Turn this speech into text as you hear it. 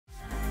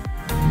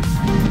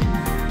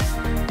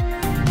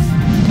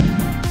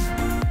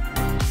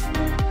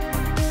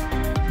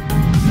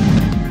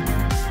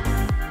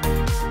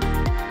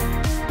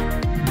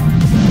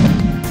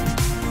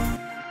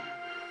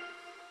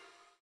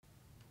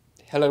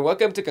Hello and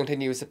welcome to Cần Thơ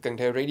News of Cần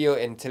Thơ Radio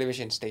and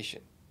Television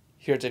Station.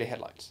 Here are today's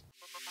headlines.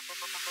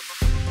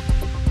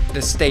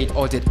 The State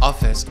Audit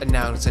Office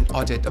announced an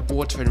audit of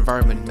water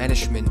environment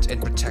management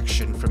and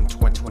protection from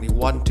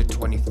 2021 to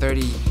 2030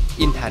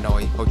 in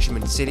Hanoi, Ho Chi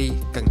Minh City,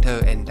 Cần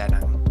Thơ and Đà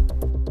Nẵng.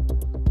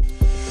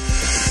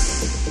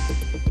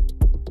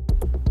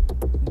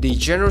 The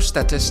General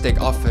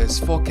Statistics Office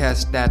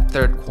forecast that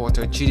third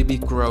quarter GDP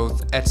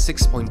growth at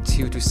 6.2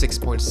 to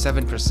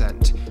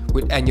 6.7%,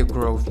 with annual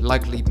growth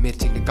likely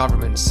meeting the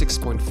government's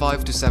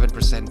 6.5 to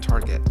 7%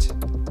 target.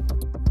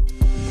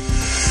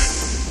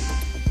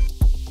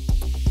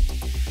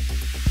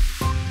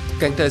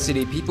 Cần Thơ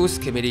City People's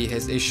Committee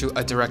has issued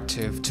a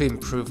directive to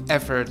improve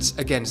efforts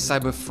against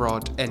cyber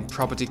fraud and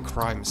property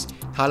crimes,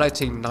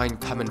 highlighting 9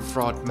 common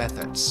fraud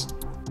methods.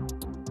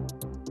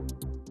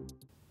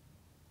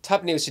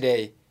 Top news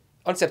today.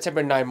 On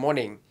September 9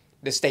 morning,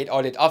 the State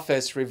Audit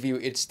Office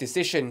reviewed its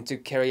decision to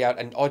carry out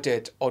an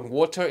audit on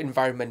water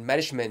environment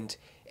management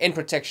and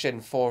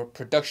protection for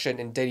production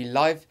and daily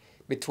life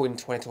between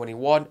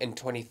 2021 and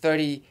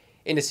 2030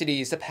 in the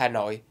cities of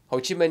Hanoi, Ho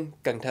Chi Minh,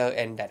 Cần Thơ,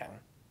 and Đà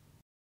Nẵng.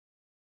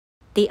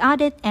 The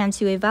audit aims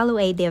to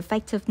evaluate the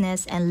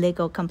effectiveness and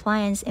legal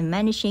compliance in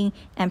managing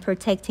and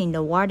protecting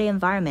the water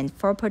environment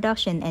for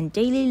production and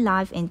daily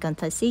life in Cần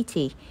Thơ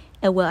City.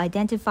 It will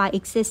identify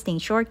existing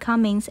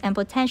shortcomings and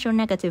potential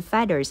negative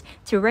factors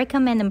to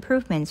recommend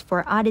improvements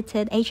for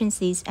audited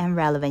agencies and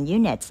relevant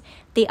units.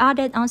 The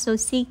audit also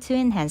seeks to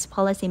enhance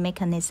policy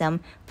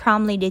mechanism,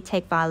 promptly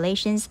detect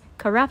violations,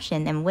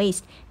 corruption, and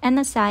waste, and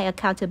assign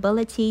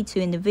accountability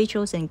to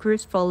individuals and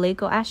groups for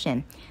legal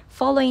action.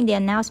 Following the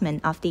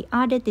announcement of the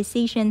audit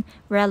decision,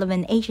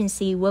 relevant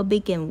agency will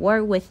begin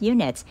work with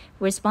units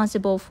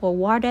responsible for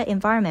water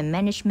environment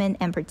management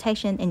and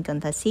protection in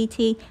Cần Thơ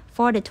City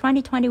for the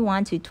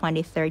 2021 to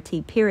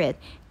 2030 period.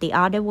 The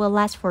audit will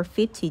last for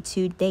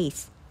 52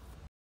 days.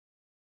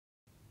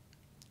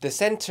 The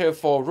Center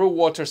for Rural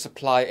Water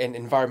Supply and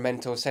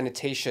Environmental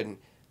Sanitation,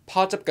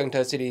 part of Cần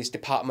Thơ City's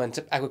Department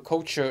of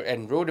Agriculture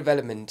and Rural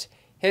Development,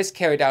 has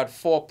carried out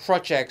 4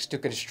 projects to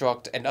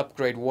construct and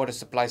upgrade water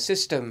supply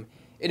system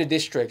in the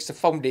districts of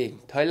Phong Điền,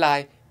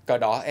 Thời, Cờ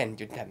Đỏ, and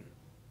Thành.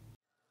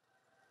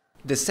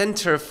 The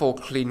Center for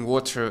Clean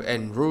Water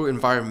and Rural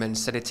Environment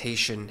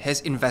Sanitation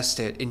has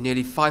invested in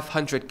nearly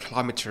 500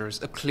 kilometers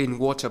of clean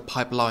water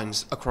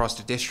pipelines across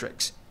the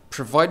districts,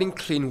 providing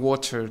clean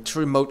water to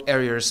remote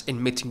areas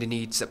and meeting the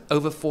needs of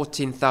over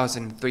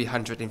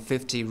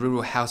 14,350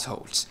 rural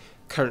households.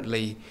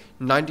 Currently,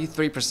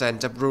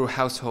 93% of rural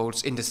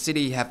households in the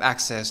city have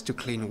access to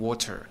clean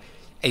water,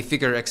 a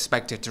figure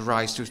expected to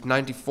rise to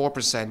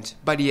 94%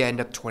 by the end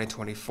of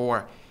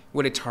 2024,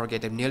 with a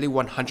target of nearly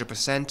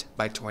 100%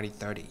 by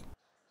 2030.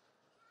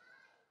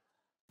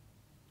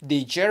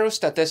 The General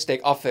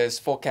Statistics Office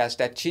forecasts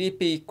that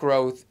GDP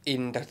growth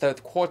in the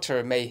third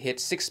quarter may hit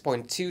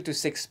 6.2 to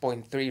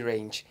 6.3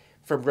 range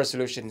from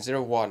Resolution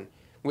 01,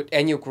 with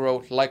annual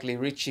growth likely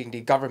reaching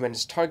the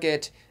government's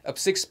target of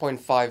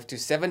 6.5 to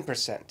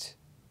 7%.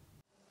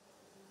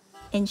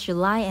 In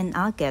July and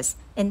August,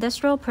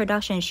 industrial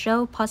production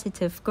showed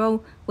positive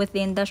growth, with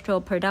the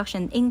industrial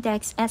production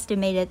index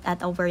estimated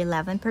at over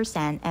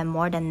 11% and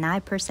more than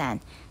 9%.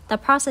 The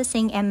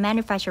processing and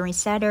manufacturing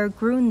sector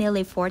grew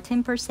nearly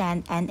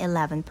 14% and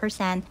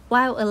 11%,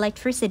 while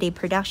electricity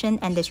production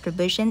and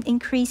distribution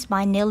increased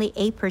by nearly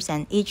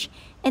 8% each.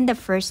 In the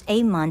first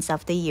 8 months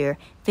of the year,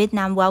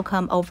 Vietnam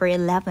welcomed over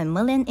 11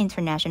 million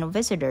international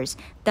visitors,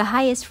 the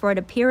highest for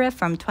the period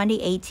from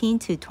 2018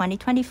 to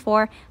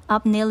 2024,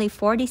 up nearly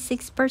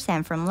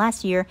 46% from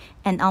last year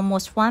and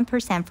almost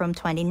 1% from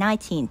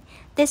 2019.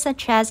 This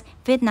suggests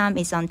Vietnam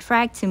is on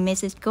track to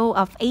meet its goal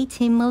of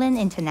 18 million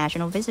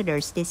international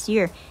visitors this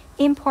year.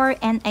 Import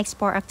and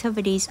export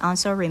activities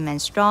also remain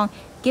strong.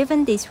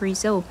 Given this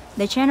result,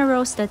 the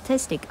General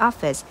Statistics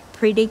Office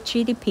predicts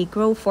GDP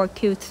growth for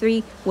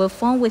Q3 will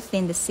fall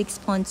within the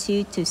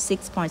 6.2 to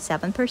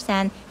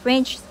 6.7%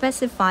 range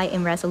specified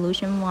in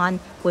Resolution 1,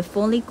 with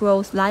full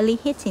growth likely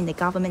hitting the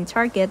government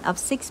target of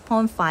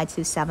 6.5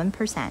 to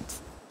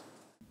 7%.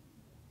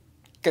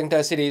 Cần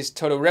Thơ City's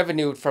total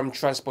revenue from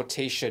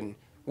transportation,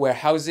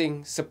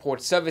 warehousing,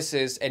 support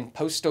services, and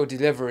postal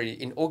delivery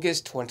in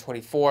August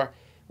 2024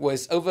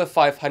 was over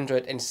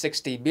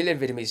 560 billion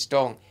Vietnamese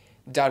dong,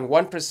 down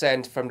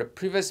 1% from the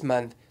previous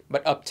month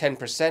but up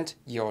 10%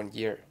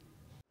 year-on-year.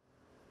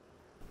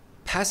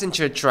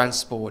 Passenger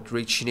transport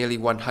reached nearly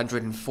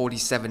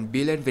 147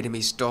 billion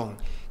Vietnamese dong,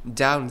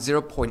 down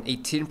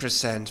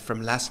 0.18%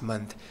 from last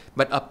month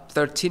but up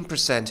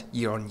 13%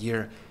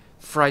 year-on-year.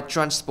 Freight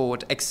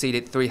transport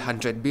exceeded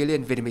 300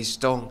 billion Vietnamese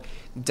dong,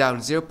 down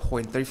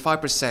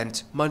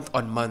 0.35%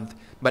 month-on-month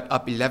but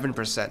up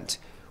 11%.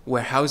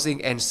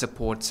 Warehousing and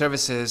support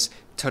services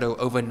total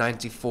over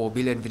 94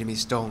 billion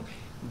Vietnamese dong,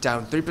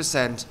 down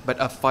 3% but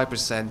up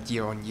 5%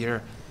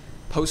 year-on-year.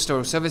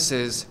 Postal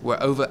services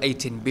were over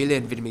 18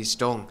 billion Vietnamese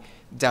dong,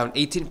 down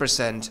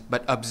 18%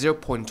 but up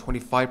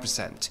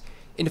 0.25%.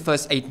 In the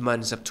first 8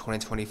 months of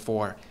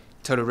 2024,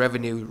 total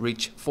revenue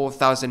reached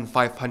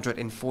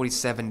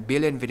 4,547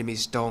 billion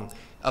Vietnamese dong,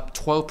 up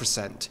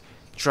 12%.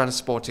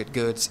 transported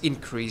goods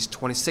increased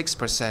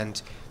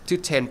 26% to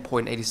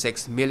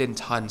 10.86 million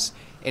tons,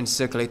 and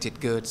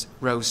circulated goods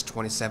rose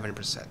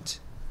 27%.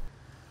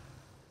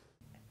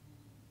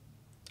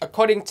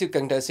 According to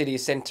Cần Thơ City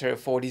Center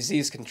for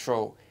Disease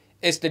Control,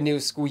 as the new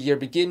school year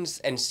begins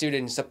and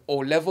students of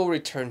all levels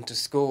return to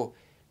school,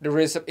 the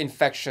risk of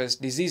infectious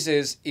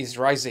diseases is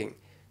rising,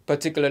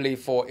 particularly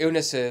for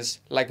illnesses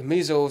like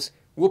measles,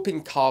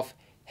 whooping cough,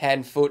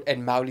 hand, foot,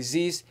 and mouth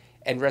disease,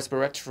 and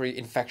respiratory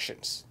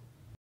infections.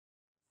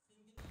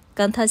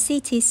 Cần Thơ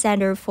City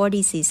Center for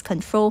Disease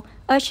Control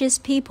urges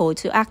people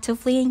to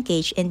actively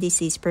engage in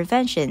disease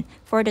prevention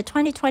for the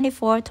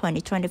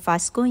 2024-2025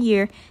 school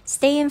year,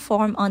 stay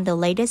informed on the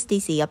latest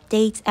disease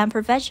updates and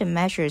prevention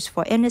measures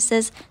for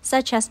illnesses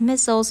such as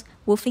measles,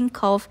 whooping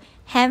cough,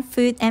 hand,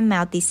 foot, and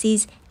mouth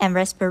disease, and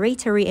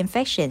respiratory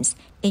infections,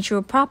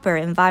 ensure proper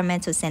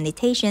environmental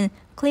sanitation,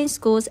 clean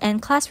schools and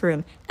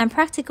classrooms, and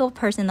practical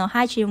personal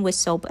hygiene with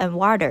soap and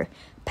water.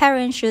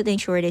 Parents should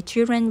ensure their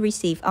children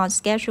receive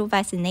on-schedule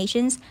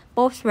vaccinations,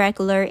 both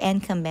regular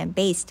and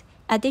campaign-based.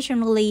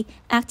 Additionally,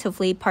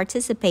 actively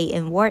participate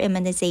in World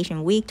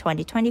Immunization Week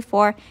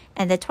 2024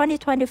 and the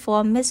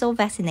 2024 Measles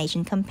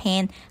Vaccination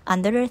Campaign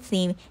under the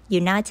theme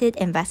United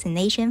in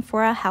Vaccination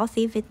for a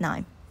Healthy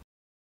Vietnam.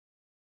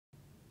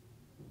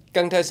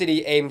 Cần Thơ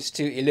City aims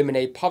to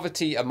eliminate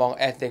poverty among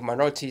ethnic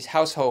minorities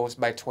households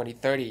by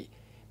 2030,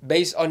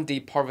 based on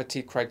the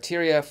poverty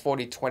criteria for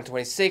the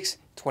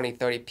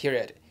 2026-2030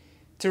 period.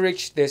 To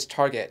reach this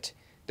target,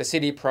 the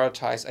city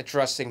prioritized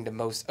addressing the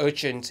most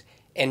urgent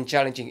and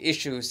challenging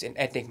issues in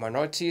ethnic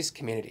minorities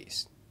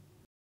communities.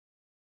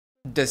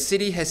 The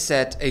city has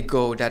set a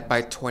goal that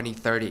by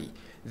 2030,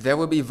 there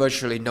will be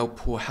virtually no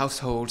poor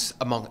households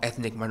among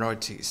ethnic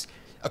minorities,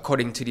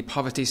 according to the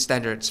poverty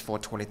standards for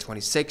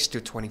 2026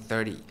 to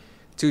 2030.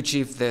 To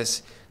achieve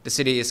this, the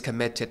city is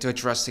committed to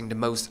addressing the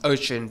most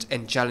urgent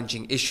and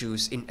challenging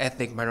issues in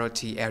ethnic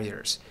minority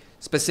areas.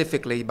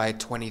 Specifically, by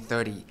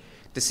 2030,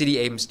 the city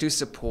aims to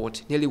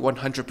support nearly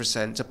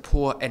 100% of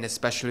poor and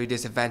especially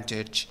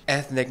disadvantaged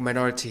ethnic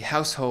minority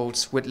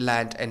households with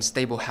land and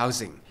stable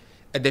housing.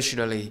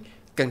 Additionally,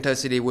 Cần Thơ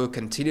City will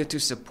continue to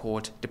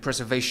support the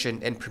preservation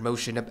and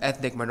promotion of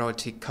ethnic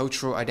minority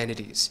cultural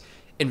identities,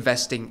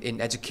 investing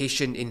in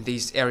education in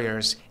these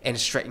areas and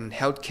strengthen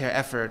healthcare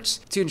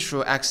efforts to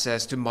ensure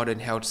access to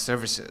modern health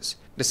services.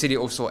 The city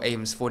also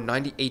aims for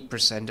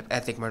 98% of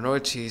ethnic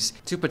minorities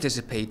to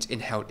participate in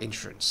health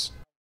insurance.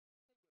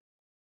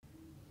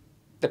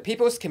 The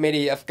People's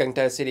Committee of Cần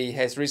Thơ City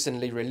has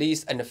recently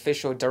released an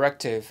official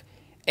directive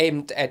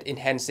aimed at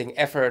enhancing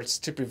efforts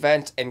to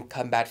prevent and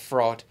combat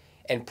fraud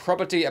and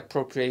property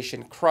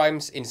appropriation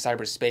crimes in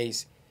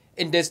cyberspace.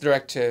 In this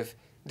directive,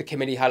 the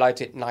committee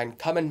highlighted 9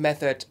 common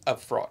methods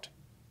of fraud.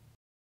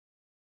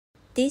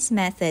 These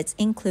methods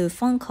include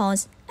phone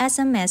calls,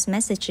 SMS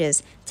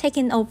messages,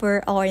 taking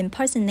over or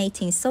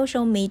impersonating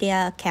social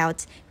media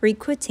accounts,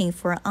 recruiting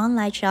for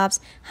online jobs,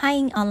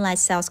 hiring online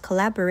sales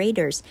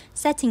collaborators,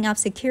 setting up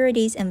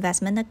securities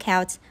investment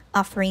accounts,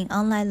 offering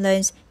online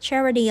loans,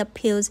 charity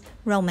appeals,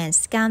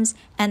 romance scams,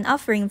 and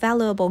offering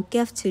valuable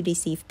gifts to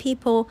deceive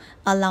people,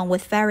 along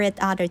with various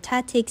other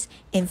tactics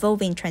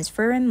involving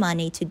transferring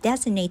money to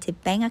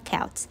designated bank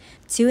accounts.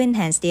 To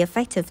enhance the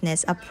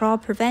effectiveness of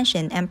fraud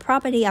prevention and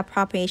property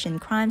appropriation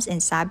crimes in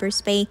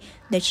cyberspace,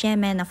 the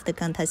chairman of the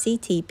Cần Thơ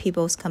City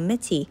People's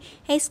Committee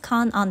has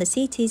called on the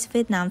city's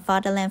Vietnam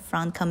Fatherland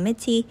Front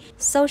Committee,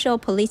 social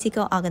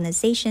political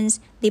organizations,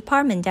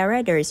 department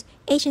directors,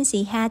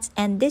 agency heads,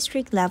 and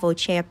district-level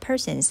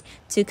chairpersons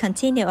to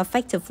continue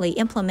effectively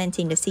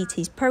implementing the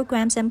city's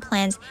programs and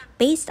plans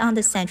based on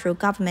the central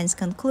government's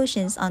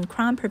conclusions on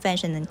crime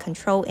prevention and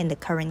control in the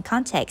current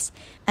context.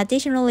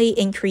 Additionally,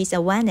 increase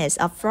awareness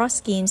of fraud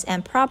schemes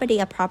and property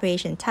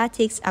appropriation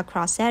tactics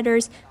across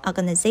sectors,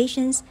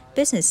 organizations,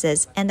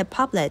 businesses, and the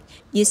public,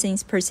 using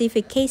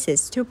specific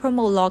cases to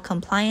promote law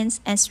compliance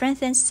and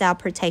strengthen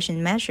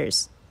self-protection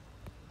measures.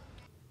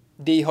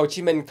 The Ho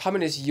Chi Minh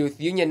Communist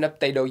Youth Union of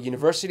Tây Đô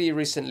University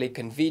recently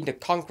convened a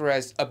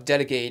Congress of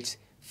Delegates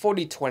for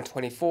the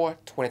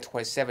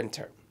 2024-2027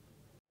 term.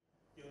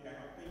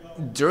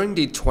 During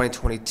the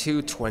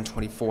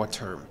 2022-2024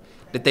 term,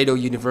 the Tây Đô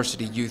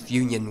University Youth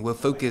Union will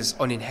focus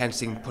on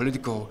enhancing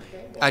political,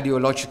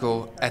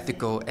 ideological,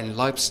 ethical, and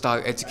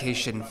lifestyle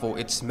education for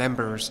its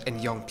members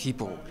and young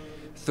people.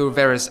 Through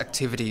various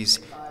activities,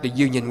 the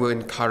union will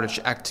encourage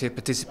active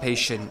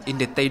participation in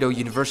the Tây Đô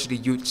University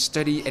Youth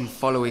Study and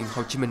following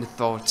Ho Chi Minh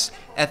thoughts,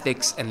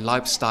 ethics, and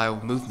lifestyle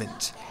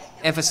movement.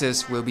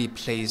 Emphasis will be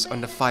placed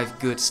on the 5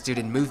 good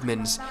student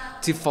movements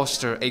to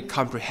foster a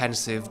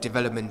comprehensive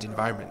development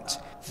environment.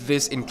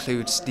 This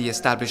includes the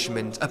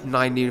establishment of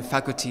 9 new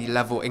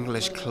faculty-level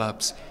English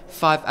clubs,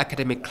 5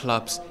 academic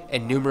clubs,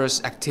 and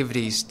numerous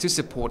activities to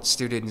support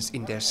students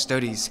in their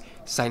studies,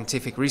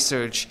 scientific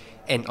research,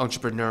 and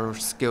entrepreneurial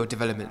skill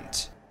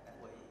development.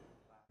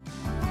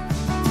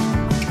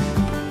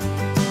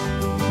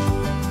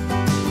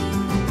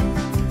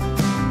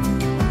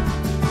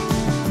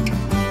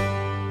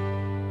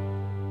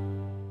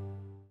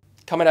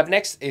 Coming up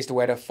next is the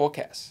weather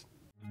forecast.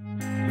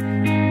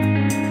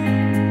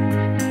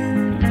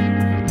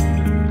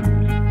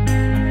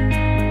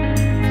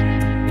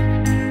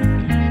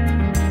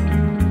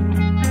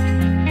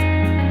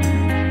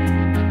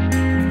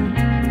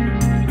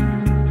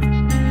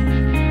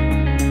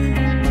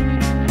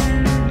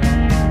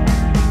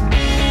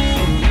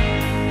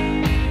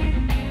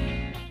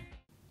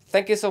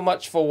 Thank you so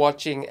much for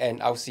watching,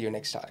 and I'll see you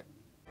next time.